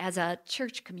as a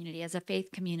church community, as a faith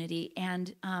community,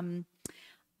 and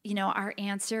our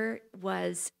answer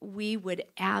was we would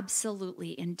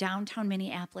absolutely, in downtown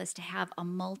Minneapolis, to have a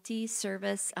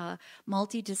multi-service,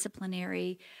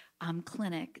 multidisciplinary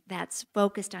clinic that's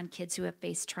focused on kids who have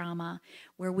faced trauma,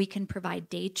 where we can provide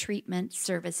day treatment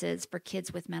services for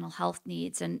kids with mental health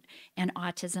needs and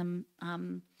autism,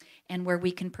 and where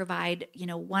we can provide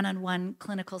one-on-one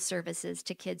clinical services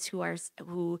to kids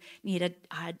who need a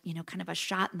kind of a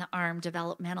shot in the arm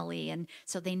developmentally, and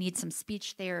so they need some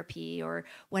speech therapy or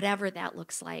whatever that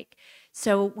looks like.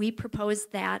 So we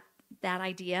proposed that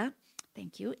idea.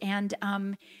 Thank you.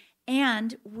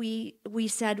 And we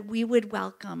said we would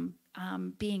welcome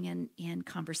being in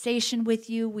conversation with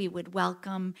you. We would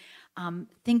welcome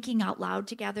thinking out loud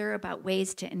together about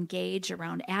ways to engage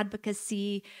around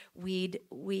advocacy. We'd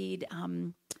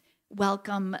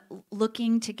welcome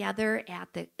looking together at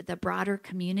the broader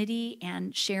community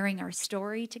and sharing our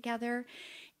story together.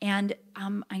 And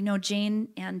I know Jane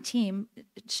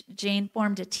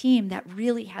formed a team that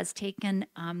really has taken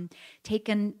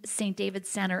St. David's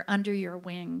Center under your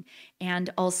wing, and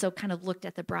also kind of looked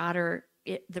at the broader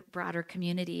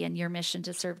community and your mission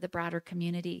to serve the broader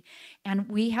community. And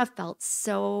we have felt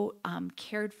so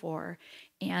cared for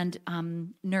and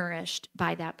nourished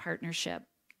by that partnership.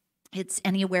 It's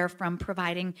anywhere from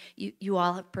providing, you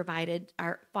all have provided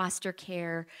our foster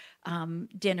care,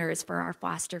 dinners for our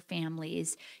foster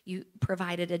families. You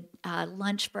provided a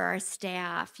lunch for our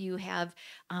staff. You have,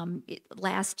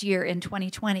 last year in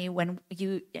 2020, when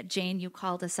Jane, you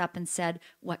called us up and said,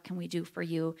 what can we do for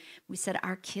you? We said,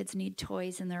 our kids need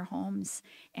toys in their homes,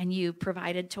 and you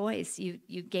provided toys.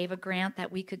 You gave a grant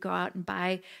that we could go out and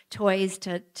buy toys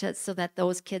so that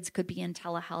those kids could be in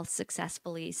telehealth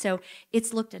successfully. So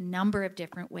it's looked a number of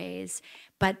different ways,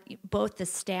 but both the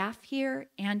staff here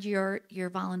and your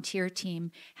volunteer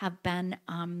team have been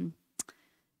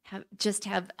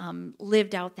have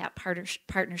lived out that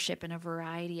partnership in a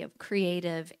variety of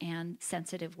creative and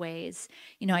sensitive ways.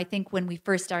 You know, I think when we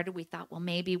first started, we thought, well,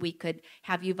 maybe we could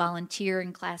have you volunteer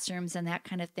in classrooms and that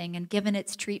kind of thing. And given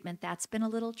its treatment, that's been a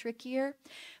little trickier.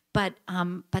 But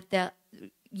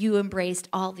you embraced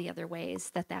all the other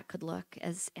ways that could look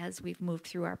as we've moved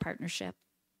through our partnership.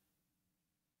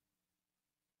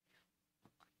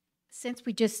 Since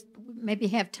we just maybe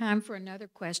have time for another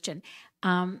question,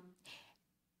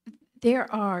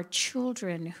 there are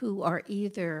children who are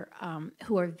either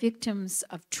who are victims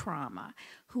of trauma,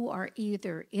 who are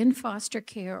either in foster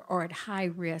care or at high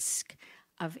risk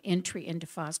of entry into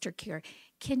foster care.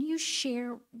 Can you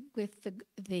share with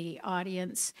the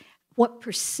audience what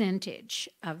percentage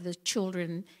of the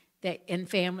children and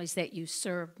families that you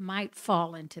serve might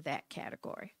fall into that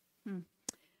category?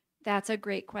 That's a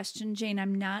great question, Jane.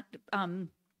 I'm not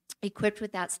equipped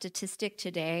with that statistic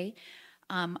today.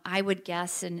 I would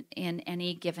guess in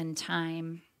any given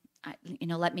time,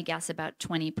 let me guess about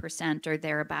 20% or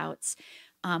thereabouts.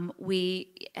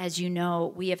 As you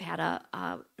know, we have had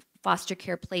a foster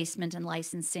care placement and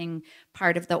licensing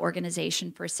part of the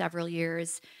organization for several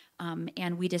years.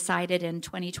 And we decided in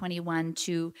 2021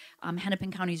 to,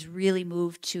 Hennepin County's really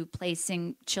moved to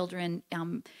placing children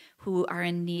who are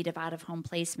in need of out-of-home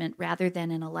placement rather than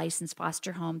in a licensed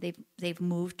foster home. They've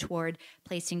moved toward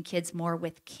placing kids more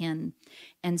with kin.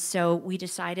 And so we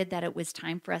decided that it was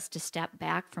time for us to step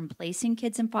back from placing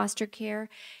kids in foster care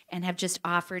and have just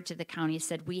offered to the county,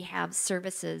 said we have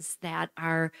services that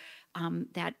are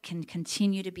that can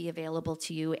continue to be available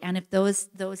to you. And if those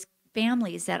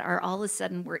families that are all of a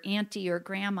sudden were auntie or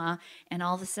grandma and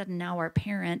all of a sudden now our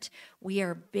parent, we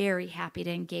are very happy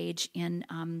to engage in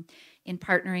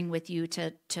partnering with you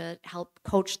to help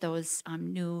coach those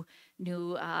new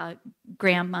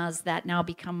grandmas that now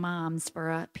become moms for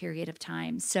a period of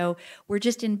time. So we're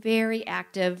just in very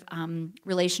active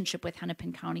relationship with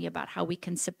Hennepin County about how we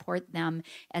can support them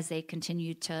as they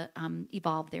continue to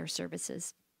evolve their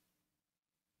services.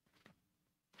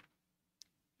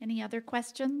 Any other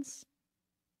questions?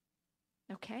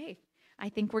 Okay, I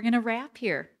think we're going to wrap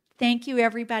here. Thank you,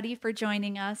 everybody, for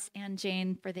joining us, and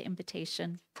Jane for the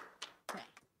invitation.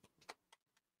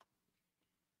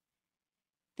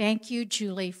 Thank you,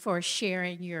 Julie, for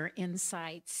sharing your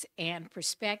insights and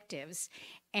perspectives.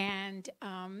 And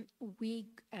we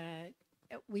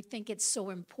think it's so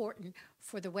important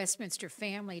for the Westminster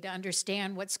family to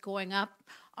understand what's going up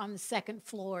on the second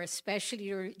floor,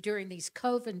 especially during these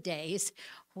COVID days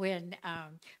when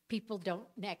people don't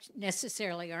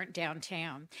necessarily aren't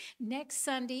downtown. Next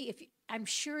Sunday, I'm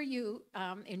sure you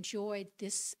enjoyed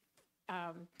this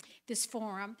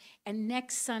forum, and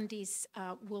next Sunday's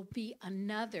will be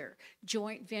another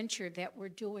joint venture that we're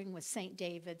doing with St.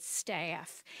 David's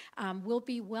staff. We'll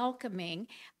be welcoming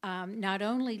not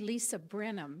only Lisa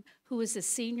Brenham, who is a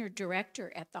senior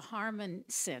director at the Harman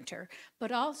Center, but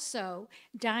also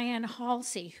Diane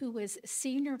Halsey, who is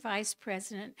senior vice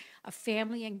president of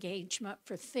family engagement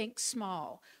for Think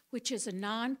Small, which is a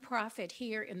nonprofit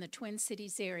here in the Twin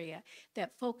Cities area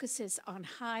that focuses on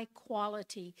high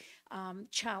quality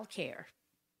child care.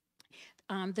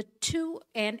 The two,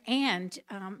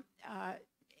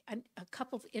 a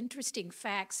couple of interesting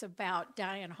facts about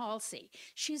Diane Halsey.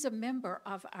 She's a member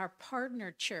of our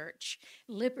partner church,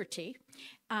 Liberty,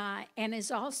 and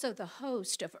is also the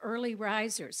host of Early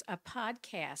Risers, a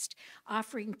podcast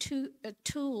offering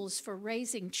tools for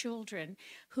raising children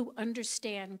who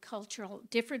understand cultural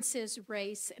differences,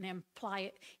 race, and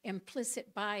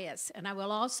implicit bias. And I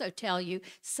will also tell you,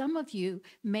 some of you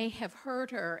may have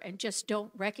heard her and just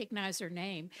don't recognize her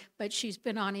name, but she's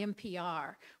been on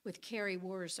NPR with Carrie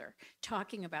Wurzer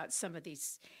talking about some of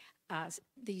these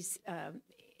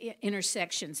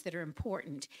intersections that are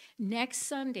important. Next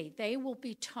Sunday, they will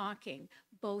be talking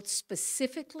both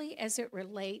specifically as it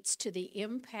relates to the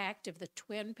impact of the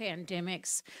twin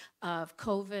pandemics of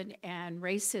COVID and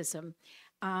racism,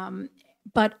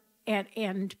 but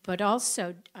but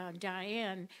also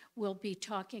Diane will be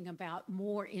talking about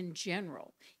more in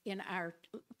general in our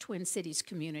Twin Cities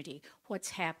community, what's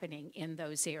happening in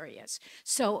those areas.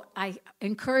 So I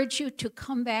encourage you to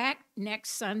come back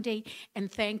next Sunday,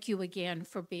 and thank you again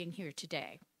for being here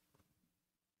today.